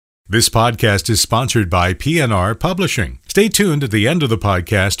This podcast is sponsored by PNR Publishing. Stay tuned at the end of the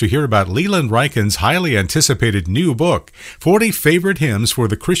podcast to hear about Leland Ryken's highly anticipated new book, 40 Favorite Hymns for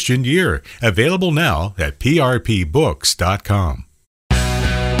the Christian Year, available now at prpbooks.com.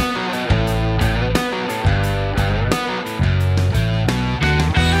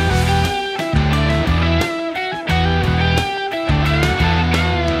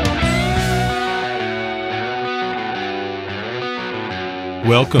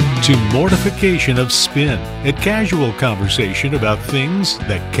 Welcome to Mortification of Spin, a casual conversation about things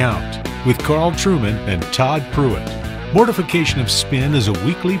that count, with Carl Trueman and Todd Pruitt. Mortification of Spin is a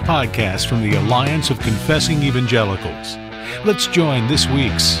weekly podcast from the Alliance of Confessing Evangelicals. Let's join this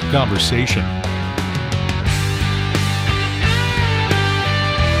week's conversation.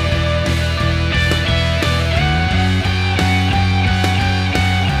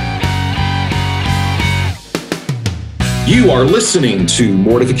 You are listening to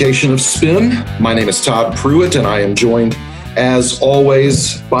Mortification of Spin. My name is Todd Pruitt, and I am joined, as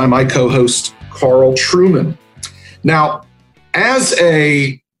always, by my co-host, Carl Trueman. Now, as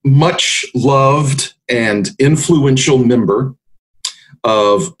a much-loved and influential member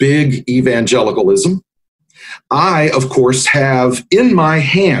of big evangelicalism, I, of course, have in my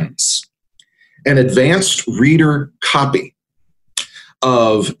hands an advanced reader copy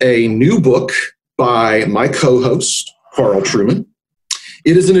of a new book by my co-host, Carl Trueman.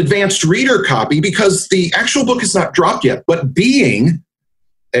 It is an advanced reader copy because the actual book is not dropped yet, but being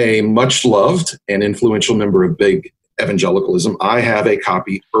a much-loved and influential member of big evangelicalism, I have a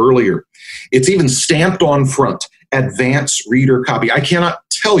copy earlier. It's even stamped on front, advanced reader copy. I cannot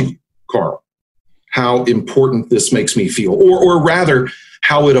tell you, Carl, how important this makes me feel, or rather,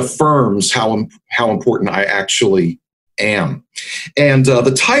 how it affirms how important I actually am. And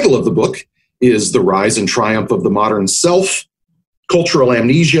the title of the book is The Rise and Triumph of the Modern Self, Cultural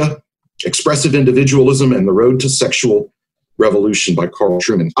Amnesia, Expressive Individualism, and the Road to Sexual Revolution by Carl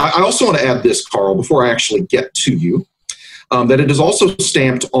Trueman. I also want to add this, Carl, before I actually get to you, that it is also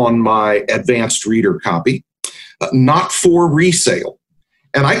stamped on my advanced reader copy, not for resale.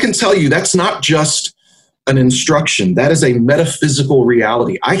 And I can tell you that's not just an instruction. That is a metaphysical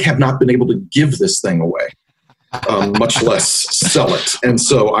reality. I have not been able to give this thing away. Much less sell it. And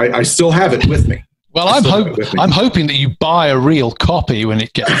so I still have it with me. Well, I'm hoping that you buy a real copy when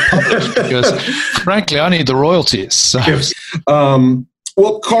it gets published because, frankly, I need the royalties. So. Yes.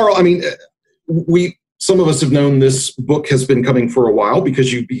 Well, Carl, I mean, some of us have known this book has been coming for a while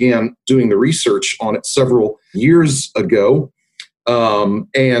because you began doing the research on it several years ago.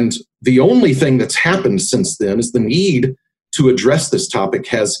 And the only thing that's happened since then is the need to address this topic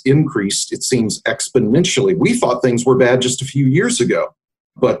has increased, it seems, exponentially. We thought things were bad just a few years ago,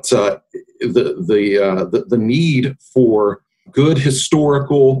 but the need for good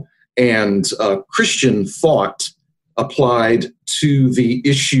historical and Christian thought applied to the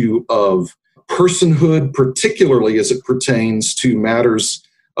issue of personhood, particularly as it pertains to matters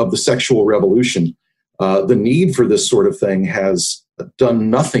of the sexual revolution. The need for this sort of thing has done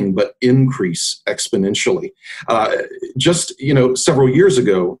nothing but increase exponentially. Just several years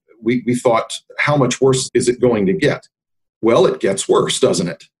ago, we thought, how much worse is it going to get? Well, it gets worse, doesn't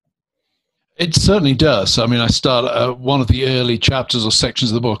it? It certainly does. I mean, I start one of the early chapters or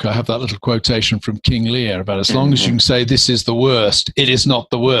sections of the book. I have that little quotation from King Lear about as long as you can say this is the worst, it is not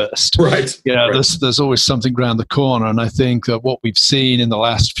the worst. Right. Right. There's always something around the corner. And I think that what we've seen in the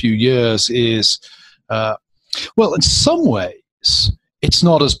last few years is, in some ways, it's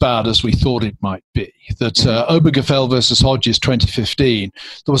not as bad as we thought it might be. That Obergefell versus Hodges 2015,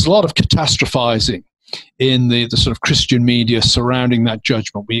 there was a lot of catastrophizing in the sort of Christian media surrounding that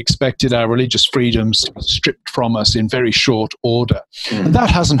judgment. We expected our religious freedoms to be stripped from us in very short order. And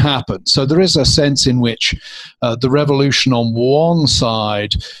that hasn't happened. So there is a sense in which the revolution on one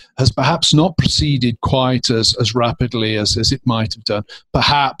side has perhaps not proceeded quite as rapidly as it might have done.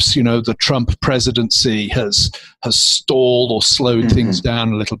 Perhaps, the Trump presidency has stalled or slowed things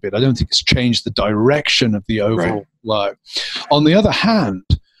down a little bit. I don't think it's changed the direction of the overall flow. On the other hand,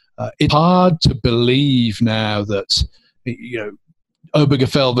 it's hard to believe now that,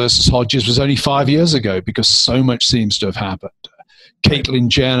 Obergefell versus Hodges was only 5 years ago because so much seems to have happened. Caitlyn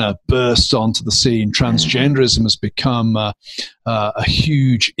Jenner burst onto the scene. Transgenderism has become a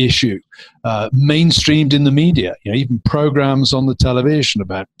huge issue, mainstreamed in the media. Even programs on the television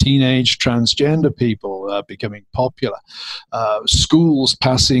about teenage transgender people becoming popular. Schools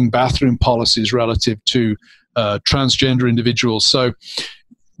passing bathroom policies relative to transgender individuals. So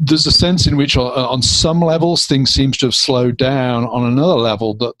there's a sense in which on some levels things seems to have slowed down. On another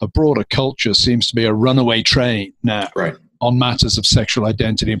level, the broader culture seems to be a runaway train now. Right. on matters of sexual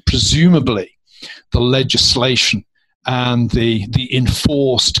identity, and presumably the legislation and the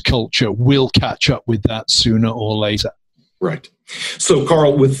enforced culture will catch up with that sooner or later. Right. So,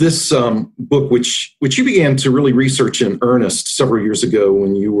 Carl, with this book, which you began to really research in earnest several years ago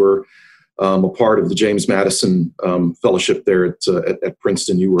when you were a part of the James Madison Fellowship there at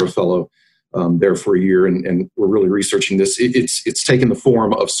Princeton, you were a fellow there for a year, and we're really researching this. It's taken the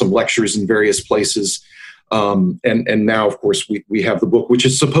form of some lectures in various places. And now, of course, we have the book, which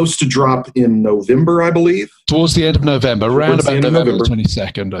is supposed to drop in November, I believe. Towards the end of November, around about November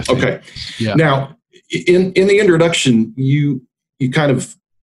 22nd, I think. Okay. Yeah. Now, in the introduction, you kind of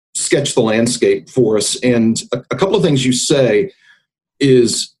sketch the landscape for us, and a couple of things you say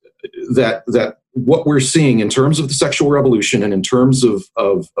is that what we're seeing in terms of the sexual revolution and in terms of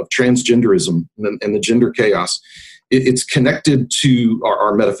transgenderism and the gender chaos, it's connected to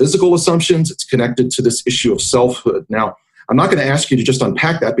our metaphysical assumptions. It's connected to this issue of selfhood. Now, I'm not going to ask you to just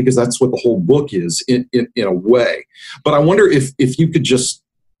unpack that because that's what the whole book is in a way. But I wonder if you could just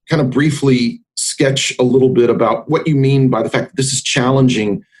kind of briefly sketch a little bit about what you mean by the fact that this is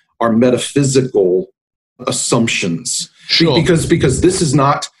challenging our metaphysical assumptions. Sure. Because this is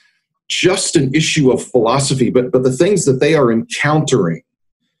not just an issue of philosophy, but the things that they are encountering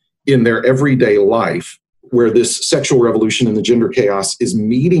in their everyday life, where this sexual revolution and the gender chaos is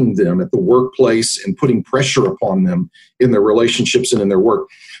meeting them at the workplace and putting pressure upon them in their relationships and in their work,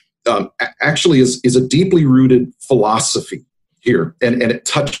 actually is a deeply rooted philosophy here, and it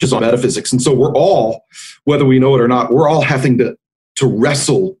touches on metaphysics. And so we're all, whether we know it or not, we're all having to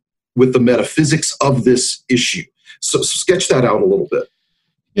wrestle with the metaphysics of this issue. So sketch that out a little bit.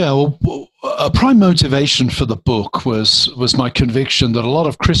 Yeah, well, a prime motivation for the book was my conviction that a lot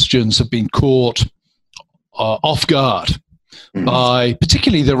of Christians have been caught off guard by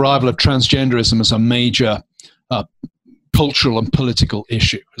particularly the arrival of transgenderism as a major cultural and political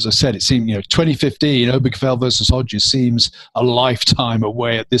issue. As I said, it seemed, 2015, Obergefell versus Hodges seems a lifetime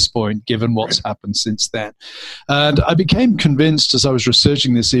away at this point, given what's happened since then. And I became convinced as I was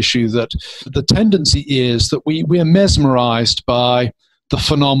researching this issue that the tendency is that we are mesmerized by the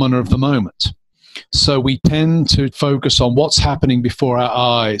phenomena of the moment. So we tend to focus on what's happening before our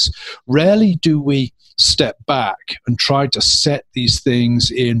eyes. Rarely do we step back and try to set these things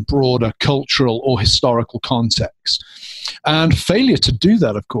in broader cultural or historical context. And failure to do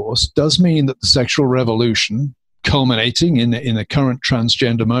that, of course, does mean that the sexual revolution, culminating in the current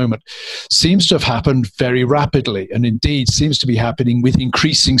transgender moment, seems to have happened very rapidly, and indeed seems to be happening with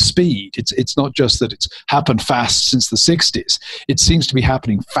increasing speed. It's not just that it's happened fast since the 60s. It seems to be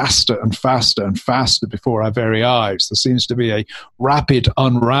happening faster and faster and faster before our very eyes. There seems to be a rapid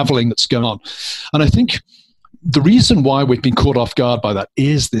unraveling that's going on. And I think the reason why we've been caught off guard by that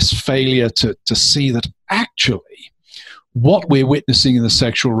is this failure to see that actually what we're witnessing in the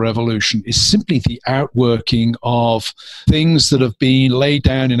sexual revolution is simply the outworking of things that have been laid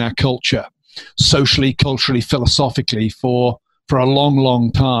down in our culture, socially, culturally, philosophically, for a long, long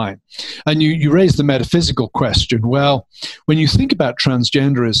time. And you raise the metaphysical question. Well, when you think about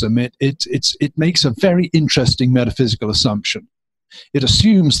transgenderism, it makes a very interesting metaphysical assumption. It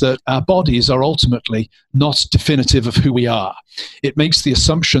assumes that our bodies are ultimately not definitive of who we are. It makes the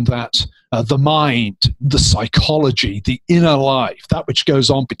assumption that the mind, the psychology, the inner life, that which goes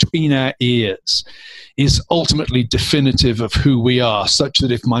on between our ears, is ultimately definitive of who we are, such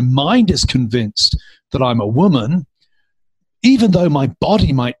that if my mind is convinced that I'm a woman, even though my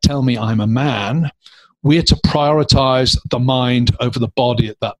body might tell me I'm a man, we're to prioritize the mind over the body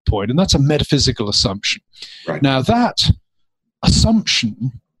at that point. And that's a metaphysical assumption. Right. Now, that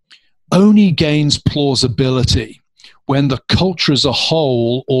assumption only gains plausibility when the culture as a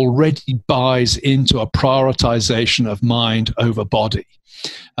whole already buys into a prioritization of mind over body.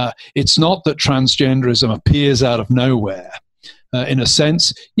 It's not that transgenderism appears out of nowhere. In a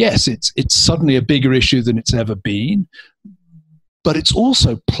sense, yes, it's suddenly a bigger issue than it's ever been, but it's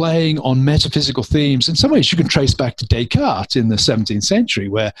also playing on metaphysical themes. In some ways, you can trace back to Descartes in the 17th century,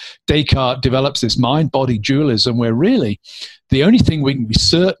 where Descartes develops this mind-body dualism, where really the only thing we can be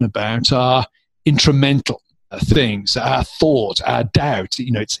certain about are intramental things, our thought, our doubt.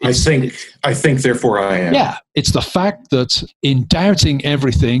 I think, therefore I am. Yeah, it's the fact that in doubting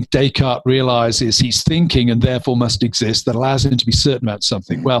everything, Descartes realizes he's thinking and therefore must exist, that allows him to be certain about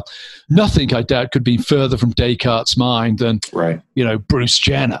something. Well, nothing, I doubt, could be further from Descartes' mind than, Bruce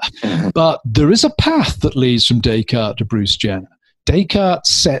Jenner. But there is a path that leads from Descartes to Bruce Jenner.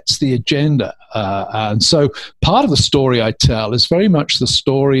 Descartes sets the agenda. And so part of the story I tell is very much the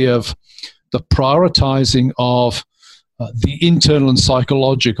story of the prioritizing of the internal and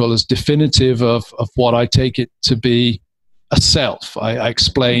psychological as definitive of what I take it to be a self. I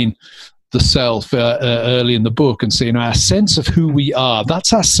explain the self early in the book and say, our sense of who we are,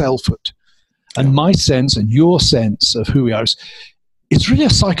 that's our selfhood. And my sense and your sense of who we are, it's really a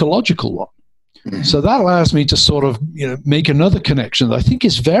psychological one. Mm-hmm. So that allows me to sort of make another connection that I think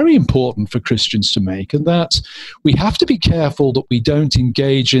is very important for Christians to make, and that we have to be careful that we don't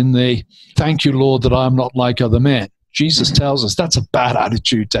engage in the "thank you, Lord, that I'm not like other men." Jesus tells us that's a bad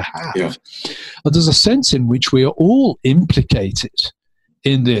attitude to have. Yeah. But there's a sense in which we are all implicated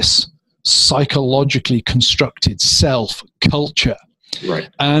in this psychologically constructed self-culture. Right.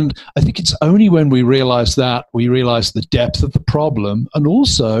 And I think it's only when we realize that, we realize the depth of the problem, and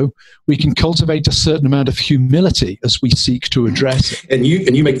also we can cultivate a certain amount of humility as we seek to address it. And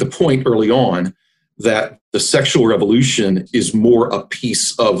you make the point early on that the sexual revolution is more a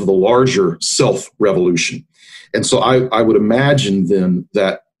piece of the larger self-revolution. And so I would imagine then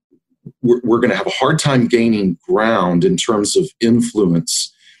that we're going to have a hard time gaining ground in terms of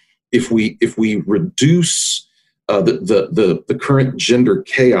influence if we reduce the current gender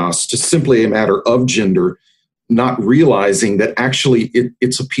chaos to simply a matter of gender, not realizing that actually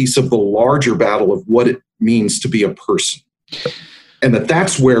it's a piece of the larger battle of what it means to be a person. And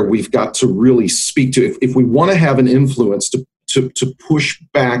that's where we've got to really speak to. If we want to have an influence to push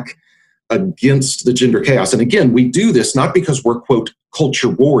back against the gender chaos. And again, we do this not because we're, quote, culture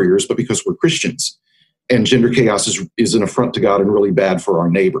warriors, but because we're Christians. And gender chaos is an affront to God and really bad for our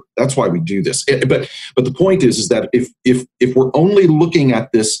neighbor. That's why we do this. But the point is that if we're only looking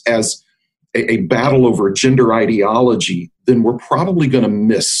at this as a battle over a gender ideology, then we're probably going to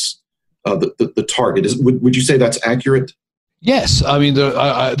miss the target. Would you say that's accurate? Yes. I mean, there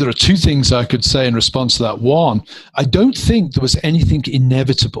are two things I could say in response to that. One, I don't think there was anything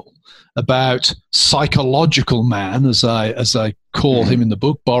inevitable about psychological man, as I call him in the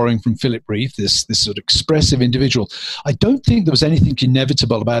book, borrowing from Philip Reeve, this sort of expressive individual. I don't think there was anything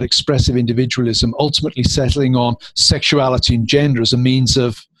inevitable about expressive individualism ultimately settling on sexuality and gender as a means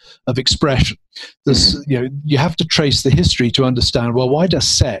of expression. There's, you have to trace the history to understand, well, why does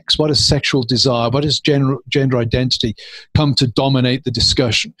sex, why does sexual desire, why does gender identity come to dominate the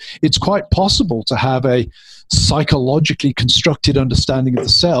discussion? It's quite possible to have a psychologically constructed understanding of the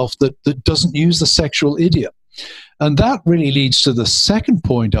self that doesn't use the sexual idiom. And that really leads to the second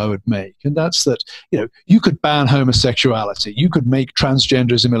point I would make, and that's that, you could ban homosexuality, you could make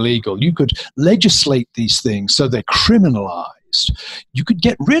transgenderism illegal, you could legislate these things so they're criminalized. You could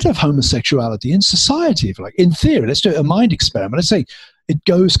get rid of homosexuality in society, if you like. In theory, let's do a mind experiment. Let's say it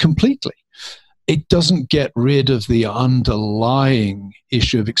goes completely. It doesn't get rid of the underlying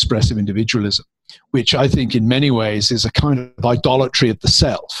issue of expressive individualism, which I think in many ways is a kind of idolatry of the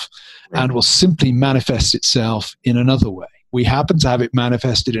self, and will simply manifest itself in another way. We happen to have it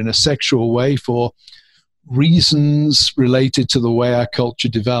manifested in a sexual way for reasons related to the way our culture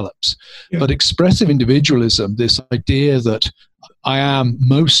develops. Yeah. But expressive individualism, this idea that I am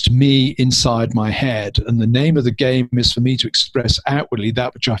most me inside my head, and the name of the game is for me to express outwardly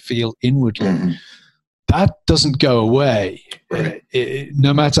that which I feel inwardly. That doesn't go away, right.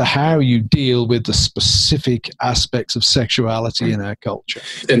 No matter how you deal with the specific aspects of sexuality in our culture.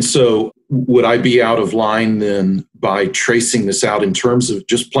 And so would I be out of line then by tracing this out in terms of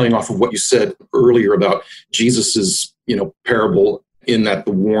just playing off of what you said earlier about Jesus's, parable, in that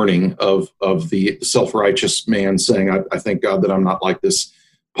the warning of the self-righteous man saying, I thank God that I'm not like this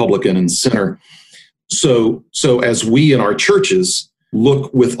publican and sinner. So as we in our churches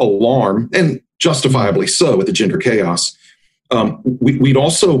look with alarm, and justifiably so, at the gender chaos, we'd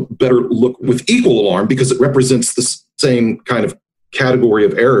also better look with equal alarm, because it represents the same kind of category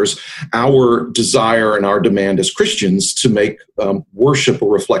of errors, our desire and our demand as Christians to make worship a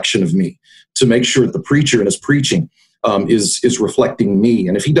reflection of me, to make sure that the preacher in his preaching is reflecting me.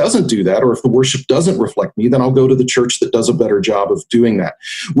 And if he doesn't do that, or if the worship doesn't reflect me, then I'll go to the church that does a better job of doing that.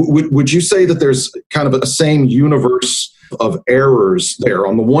 Would you say that there's kind of a same universe of errors there,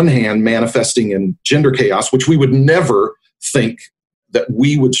 on the one hand manifesting in gender chaos, which we would never think that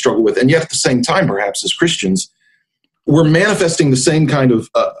we would struggle with, and yet at the same time, perhaps as Christians, we're manifesting the same kind of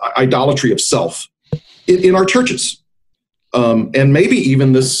idolatry of self in our churches. And maybe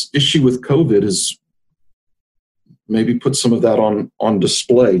even this issue with COVID has maybe put some of that on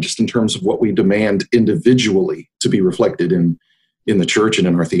display, just in terms of what we demand individually to be reflected in the church and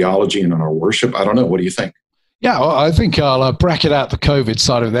in our theology and in our worship. I don't know. What do you think? Yeah, well, I think I'll bracket out the COVID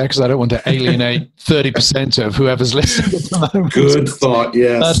side of there, because I don't want to alienate 30% of whoever's listening at the moment. Good thought,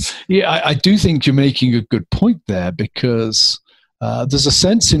 yes. I do think you're making a good point there, because there's a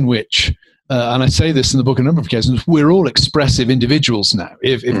sense in which and I say this in the book on a number of occasions, we're all expressive individuals now.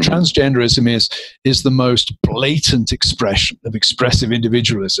 If transgenderism is the most blatant expression of expressive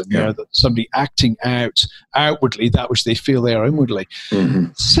individualism, that somebody acting out outwardly that which they feel they are inwardly,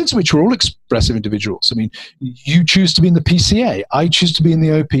 the sense in which we're all expressive individuals. I mean, you choose to be in the PCA, I choose to be in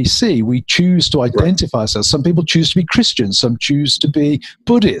the OPC, we choose to identify ourselves. Some people choose to be Christians, some choose to be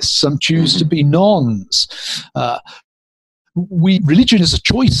Buddhists, some choose to be nuns. Religion is a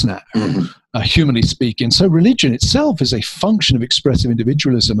choice now, humanly speaking. So religion itself is a function of expressive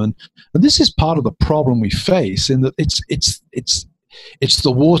individualism, and this is part of the problem we face. In that it's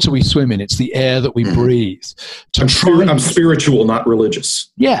the water we swim in, it's the air that we breathe. I'm spiritual, not religious.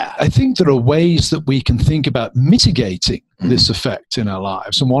 Yeah, I think there are ways that we can think about mitigating this effect in our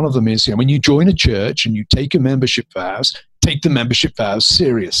lives, and one of them is when you join a church and you take your membership vows, take the membership vows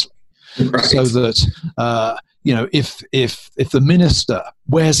seriously, so that. If the minister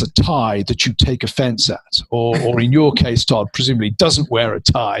wears a tie that you take offense at, or in your case, Todd, presumably doesn't wear a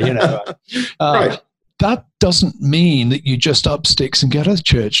tie, that doesn't mean that you just up sticks and get a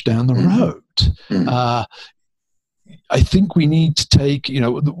church down the road. I think we need to take,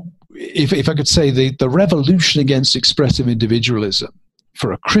 if I could say the revolution against expressive individualism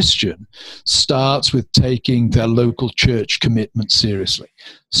for a Christian starts with taking their local church commitment seriously,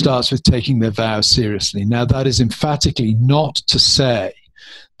 starts with taking their vows seriously. Now, that is emphatically not to say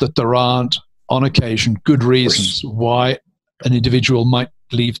that there aren't, on occasion, good reasons why an individual might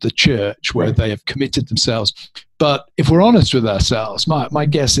leave the church where they have committed themselves. But if we're honest with ourselves, my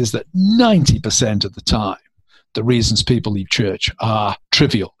guess is that 90% of the time, the reasons people leave church are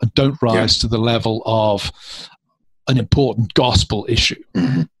trivial and don't rise to the level of an important gospel issue.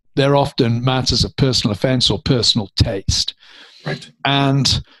 They're often matters of personal offense or personal taste.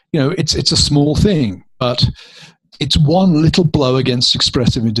 And, it's a small thing, but it's one little blow against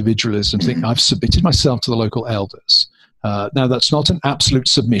expressive individualism. Think, I've submitted myself to the local elders. Now, that's not an absolute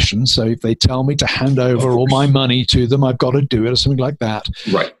submission. So if they tell me to hand over all my money to them, I've got to do it or something like that.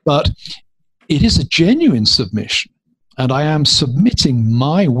 But it is a genuine submission. And I am submitting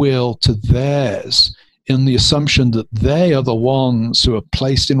my will to theirs in the assumption that they are the ones who are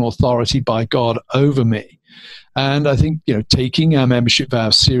placed in authority by God over me. And I think, taking our membership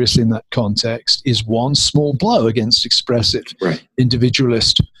vows seriously in that context is one small blow against expressive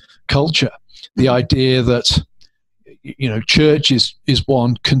individualist culture. The idea that, church is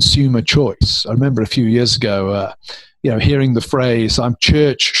one consumer choice. I remember a few years ago, hearing the phrase, I'm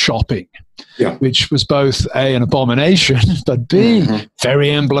church shopping, which was both A, an abomination, but B,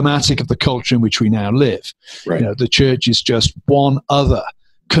 very emblematic of the culture in which we now live. The church is just one other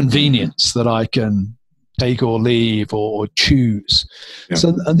convenience that I can take or leave or choose.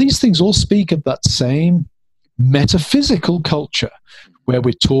 So and these things all speak of that same metaphysical culture where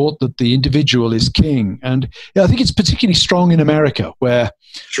we're taught that the individual is king. And I think it's particularly strong in America, where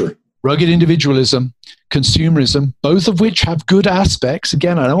rugged individualism, consumerism, both of which have good aspects.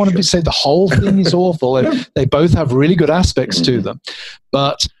 Again, I don't want to say the whole thing is awful. They both have really good aspects to them.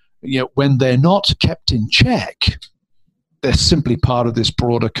 But when they're not kept in check, they're simply part of this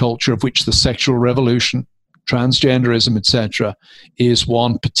broader culture of which the sexual revolution, transgenderism, etc., is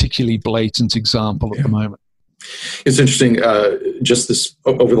one particularly blatant example at the moment. It's interesting. Just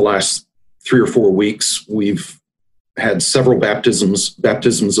over the last 3 or 4 weeks, we've had several baptisms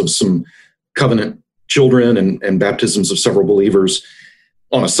of some covenant children and baptisms of several believers.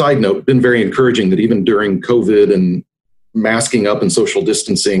 On a side note, been very encouraging that even during COVID and masking up and social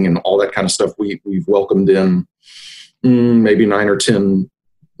distancing and all that kind of stuff, we've welcomed in maybe 9 or 10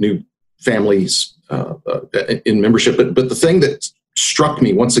 new families in membership. But the thing that struck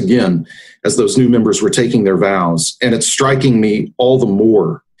me once again as those new members were taking their vows, and it's striking me all the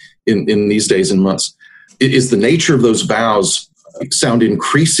more in these days and months, is the nature of those vows sound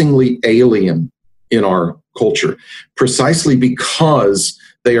increasingly alien in our culture, precisely because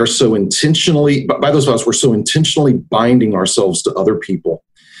they are so intentionally, by those vows, we're so intentionally binding ourselves to other people,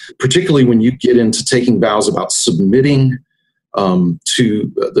 particularly when you get into taking vows about submitting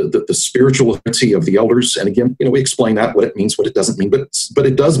to the spiritual authority of the elders. And again, we explain that, what it means, what it doesn't mean, but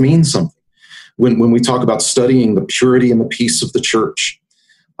it does mean something. When we talk about studying the purity and the peace of the church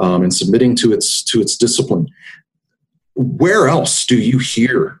and submitting to its discipline, where else do you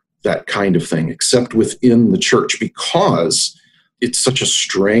hear that kind of thing except within the church? Because it's such a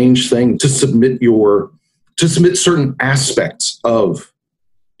strange thing to submit certain aspects of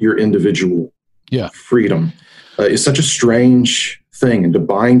your individual freedom. Is such a strange thing, and to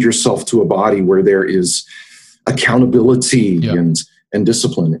bind yourself to a body where there is accountability and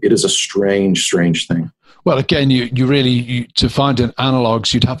discipline. It is a strange thing. Well, again, you really to find an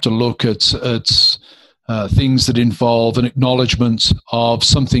analogues, you'd have to look at things that involve an acknowledgement of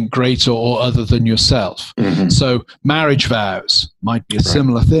something greater or other than yourself. Mm-hmm. So marriage vows might be a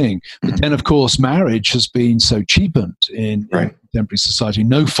similar thing. But then, of course, marriage has been so cheapened in contemporary society.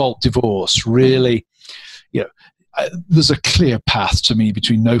 No-fault divorce, really, there's a clear path to me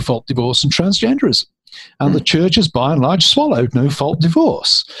between no-fault divorce and transgenderism. And the church has, by and large, swallowed no-fault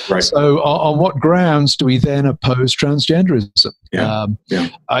divorce. Right. So on what grounds do we then oppose transgenderism?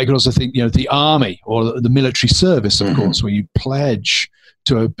 I could also think, the army or the military service, of course, where you pledge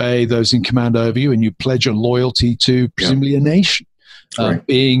to obey those in command over you, and you pledge a loyalty to presumably a nation.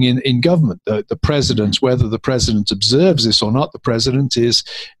 Being in government, the president, whether the president observes this or not, the president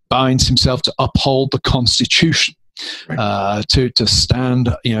binds himself to uphold the Constitution. To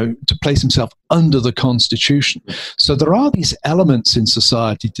stand, to place himself under the Constitution. So there are these elements in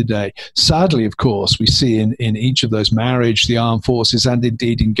society today. Sadly, of course, we see in each of those, marriage, the armed forces, and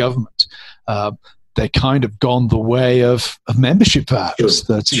indeed in government, they kind of gone the way of membership vows.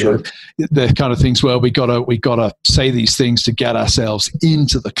 They're kind of things where we gotta say these things to get ourselves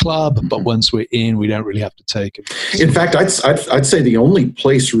into the club, but once we're in, we don't really have to take it. In fact, I'd say the only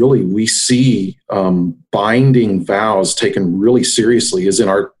place really we see binding vows taken really seriously is in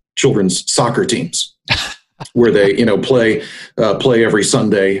our children's soccer teams, where they play every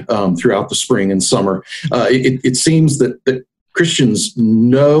Sunday throughout the spring and summer. It seems that Christians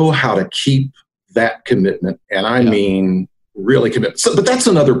know how to keep that commitment, and I mean really commit. So, but that's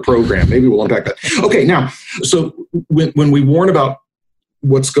another program. Maybe we'll unpack that. Okay, now, so when we warn about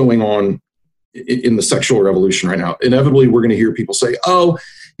what's going on in the sexual revolution right now, inevitably we're going to hear people say,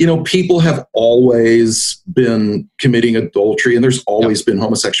 people have always been committing adultery, and there's always been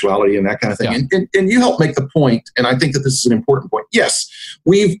homosexuality and that kind of thing. And you help make the point, and I think that this is an important point. Yes,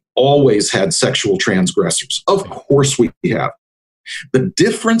 we've always had sexual transgressors. Of course we have. The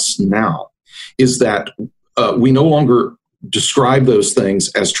difference now is that we no longer describe those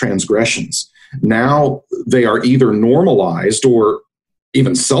things as transgressions. Now they are either normalized or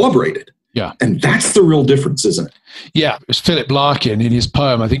even celebrated. Yeah. And that's the real difference, isn't it? Yeah. It was Philip Larkin in his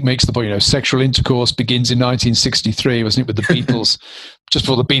poem, I think, makes the point, sexual intercourse begins in 1963, wasn't it, with the Beatles, just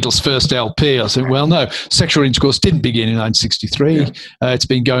before the Beatles' first LP. I said, well, no, sexual intercourse didn't begin in 1963. Yeah. It's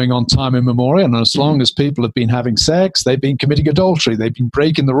been going on time immemorial, and as long as people have been having sex, they've been committing adultery. They've been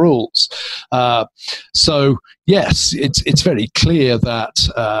breaking the rules. So, yes, it's very clear that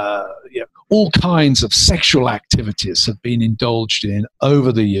all kinds of sexual activities have been indulged in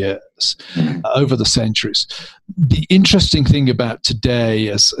over the years, over the centuries. The interesting thing about today,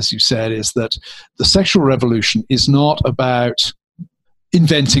 as you said, is that the sexual revolution is not about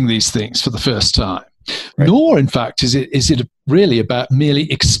inventing these things for the first time. Nor, in fact, is it really about merely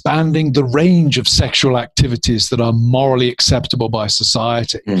expanding the range of sexual activities that are morally acceptable by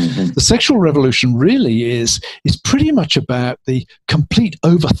society. Mm-hmm. The sexual revolution really is pretty much about the complete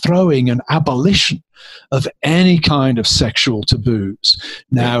overthrowing and abolition of any kind of sexual taboos.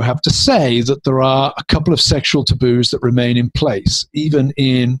 Now, I have to say that there are a couple of sexual taboos that remain in place, even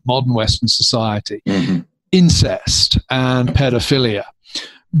in modern Western society. Mm-hmm. Incest and pedophilia.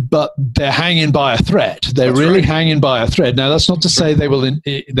 But they're hanging by a thread. They're really hanging by a thread. Now, that's not to say they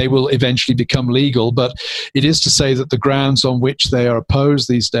will eventually become legal, but it is to say that the grounds on which they are opposed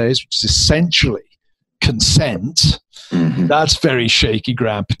these days, which is essentially consent, that's very shaky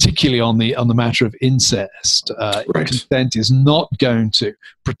ground, particularly on the matter of incest. Consent is not going to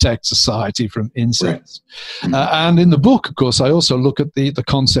protect society from incest. And in the book, of course, I also look at the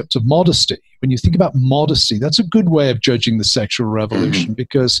concept of modesty. When you think about modesty, that's a good way of judging the sexual revolution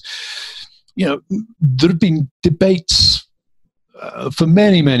because, there have been debates for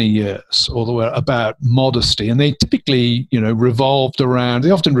many, many years about modesty, and they typically, they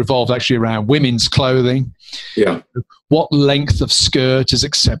often revolved actually around women's clothing. Yeah. What length of skirt is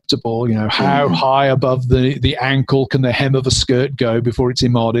acceptable? How high above the ankle can the hem of a skirt go before it's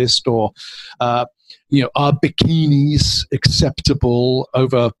immodest? Or, are bikinis acceptable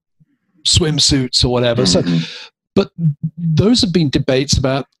over swimsuits or whatever? So, but those have been debates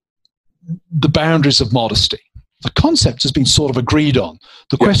about the boundaries of modesty. The concept has been sort of agreed on.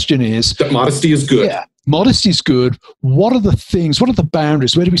 The question is... that modesty is good. Yeah, modesty is good. What are the things, what are the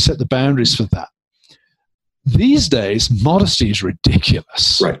boundaries? Where do we set the boundaries for that? These days, modesty is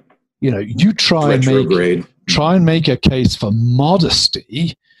ridiculous. Right. You try and make a case for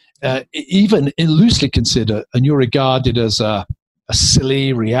modesty, even loosely considered, and you're regarded as a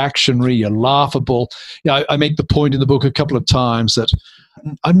silly, reactionary, you're laughable. I make the point in the book a couple of times that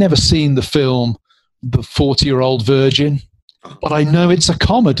I've never seen the film The 40-Year-Old Virgin, but I know it's a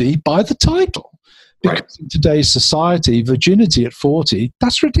comedy by the title Because in today's society, virginity at 40,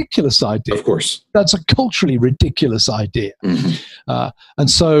 that's a ridiculous idea. Of course. That's a culturally ridiculous idea. Mm-hmm. And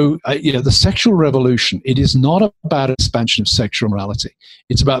so, the sexual revolution, it is not about expansion of sexual morality.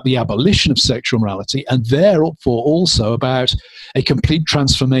 It's about the abolition of sexual morality, and therefore also about a complete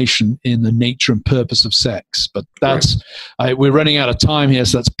transformation in the nature and purpose of sex. But that's we're running out of time here,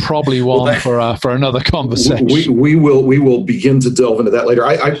 so that's probably one for another conversation. We will begin to delve into that later.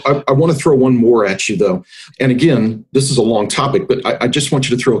 I want to throw one more at you, though. And again, this is a long topic, but I just want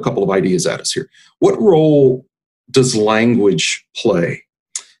you to throw a couple of ideas at us here. What role does language play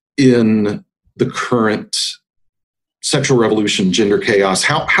in the current sexual revolution, gender chaos?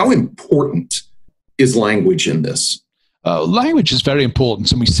 How important is language in this? Language is very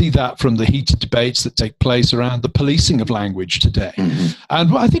important, and we see that from the heated debates that take place around the policing of language today. Mm-hmm.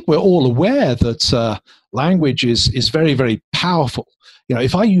 And I think we're all aware that language is very, very powerful.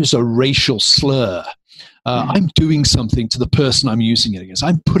 If I use a racial slur, I'm doing something to the person I'm using it against.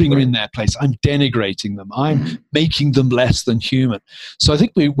 I'm putting them in their place. I'm denigrating them. I'm making them less than human. So I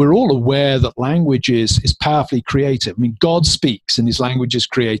think we're all aware that language is powerfully creative. I mean, God speaks and his language is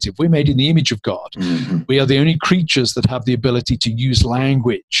creative. We're made in the image of God. Mm-hmm. We are the only creatures that have the ability to use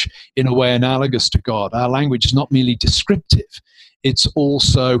language in a way analogous to God. Our language is not merely descriptive. It's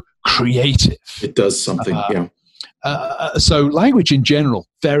also creative. It does something, So language in general,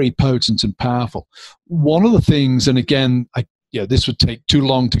 very potent and powerful. One of the things, and again, this would take too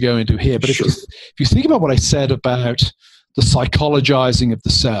long to go into here, but if you think about what I said about the psychologizing of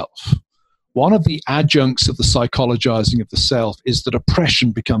the self, one of the adjuncts of the psychologizing of the self is that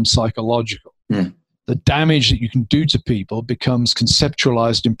oppression becomes psychological. Mm. The damage that you can do to people becomes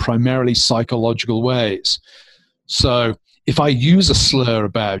conceptualized in primarily psychological ways. So if I use a slur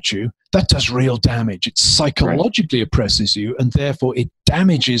about you, that does real damage. It psychologically oppresses you, and therefore it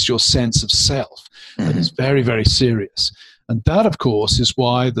damages your sense of self. Mm-hmm. That is very, very serious. And that, of course, is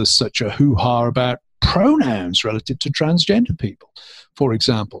why there's such a hoo-ha about pronouns relative to transgender people, for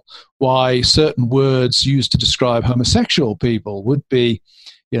example. Why certain words used to describe homosexual people would be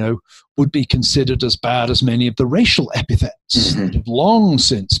considered as bad as many of the racial epithets that have long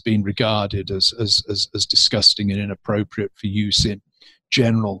since been regarded as disgusting and inappropriate for use in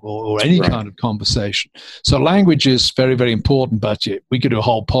general or any kind of conversation. So language is very, very important, but we could do a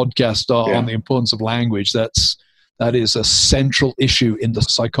whole podcast on the importance of language. That is a central issue in the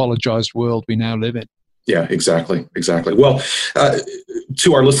psychologized world we now live in. Yeah, exactly. Well,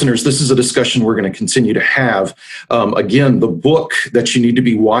 to our listeners, this is a discussion we're going to continue to have. Again, the book that you need to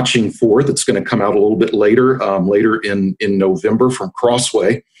be watching for, that's going to come out a little bit later in November from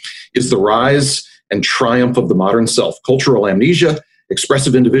Crossway, is The Rise and Triumph of the Modern Self, Cultural Amnesia,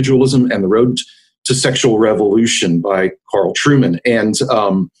 Expressive Individualism, and the Road to Sexual Revolution by Carl Trueman. And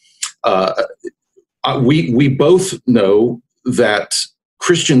we both know that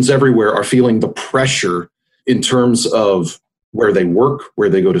Christians everywhere are feeling the pressure in terms of where they work, where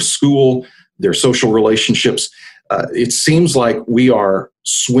they go to school, their social relationships. It seems like we are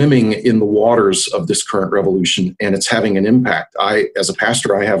swimming in the waters of this current revolution, and it's having an impact. As a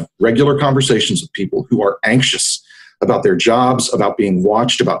pastor, I have regular conversations with people who are anxious about their jobs, about being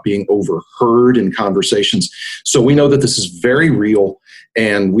watched, about being overheard in conversations. So we know that this is very real,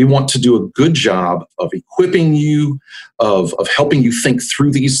 and we want to do a good job of equipping you, of helping you think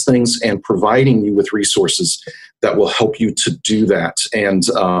through these things and providing you with resources that will help you to do that. And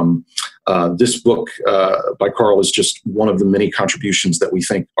this book by Carl is just one of the many contributions that we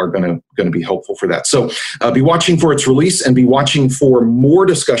think are going to be helpful for that. So be watching for its release, and be watching for more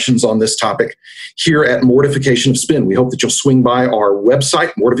discussions on this topic here at Mortification of Spin. We hope that you'll swing by our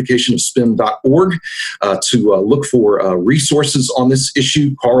website, mortificationofspin.org, to look for resources on this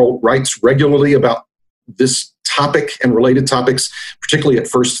issue. Carl writes regularly about this topic and related topics, particularly at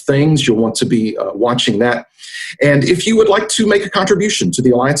First Things. You'll want to be watching that. And if you would like to make a contribution to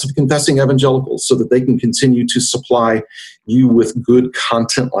the Alliance of Confessing Evangelicals so that they can continue to supply you with good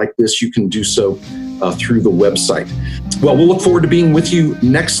content like this, you can do so through the website. Well, we'll look forward to being with you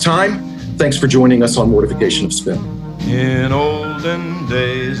next time. Thanks for joining us on Mortification of Spin. In olden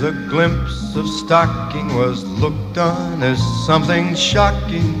days, a glimpse of stocking was looked on as something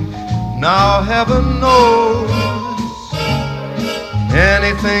shocking. Now heaven knows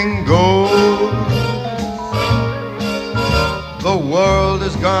anything goes. The world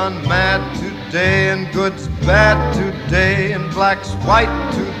has gone mad today, and good's bad today, and black's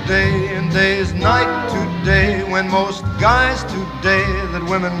white today, and day's night today, when most guys today that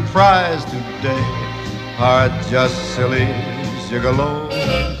women prize today are just silly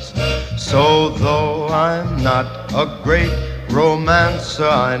gigolos. So though I'm not a great romancer,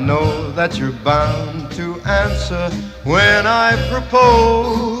 I know that you're bound to answer when I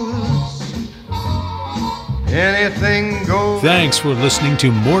propose. Anything goes. Thanks for listening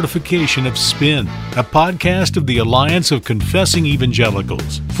to Mortification of Spin, a podcast of the Alliance of Confessing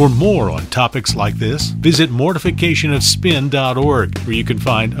Evangelicals. For more on topics like this, visit mortificationofspin.org, where you can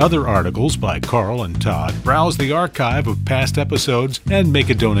find other articles by Carl and Todd, browse the archive of past episodes, and make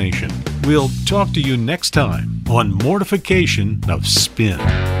a donation. We'll talk to you next time on Mortification of Spin.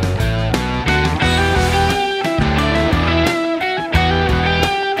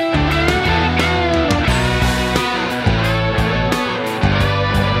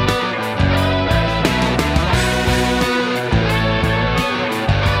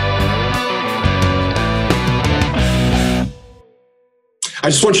 I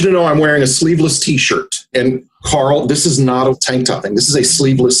just want you to know I'm wearing a sleeveless T-shirt. And Carl, this is not a tank top thing. This is a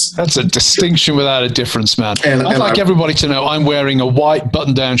sleeveless. That's a distinction without a difference, man. And I'd like everybody to know I'm wearing a white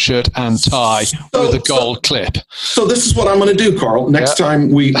button-down shirt and tie with a gold clip. So this is what I'm going to do, Carl. Next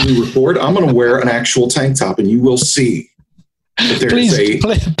time we record, I'm going to wear an actual tank top, and you will see. Please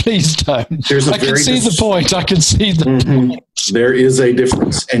don't. I can see the point. point. There is a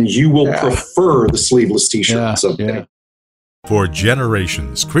difference, and you will prefer the sleeveless T-shirt. For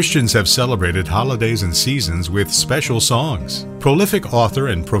generations, Christians have celebrated holidays and seasons with special songs. Prolific author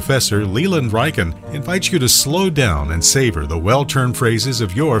and professor Leland Ryken invites you to slow down and savor the well-turned phrases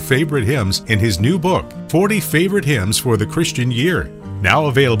of your favorite hymns in his new book, 40 Favorite Hymns for the Christian Year. Now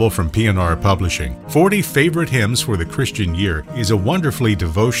available from P&R Publishing, 40 Favorite Hymns for the Christian Year is a wonderfully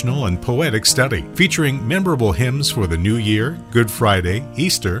devotional and poetic study featuring memorable hymns for the New Year, Good Friday,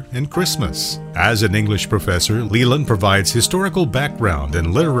 Easter, and Christmas. As an English professor, Leland provides historical background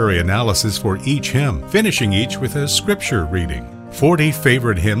and literary analysis for each hymn, finishing each with a scripture reading. 40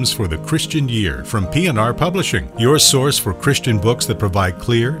 Favorite Hymns for the Christian Year from P&R Publishing, your source for Christian books that provide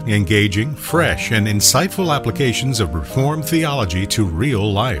clear, engaging, fresh, and insightful applications of Reformed theology to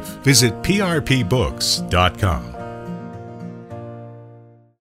real life. Visit prpbooks.com.